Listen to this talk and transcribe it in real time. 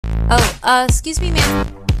Oh, excuse me, ma'am.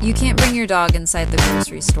 You can't bring your dog inside the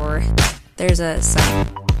grocery store. There's a sign.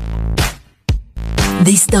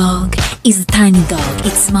 This dog is a tiny dog.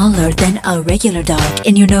 It's smaller than a regular dog.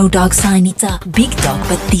 And you know dog sign, it's a big dog,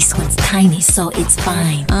 but this one's tiny, so it's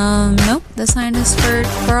fine. Nope. The sign is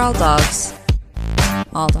for all dogs.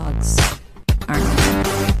 All dogs aren't.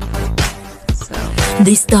 So.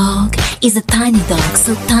 This dog is a tiny dog,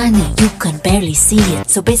 so tiny you can barely see it.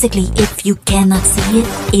 So basically, if you cannot see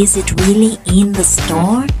it, is it really in the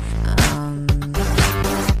store?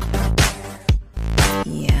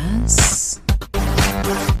 Yes.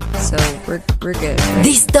 So we're good, right?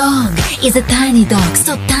 This dog is a tiny dog,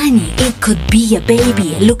 so tiny it could be a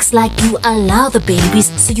baby. It looks like you allow the babies,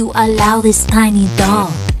 so you allow this tiny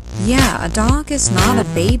dog. Yeah, a dog is not a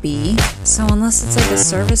baby. So unless it's like a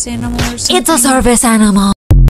service animal or something. It's a service animal.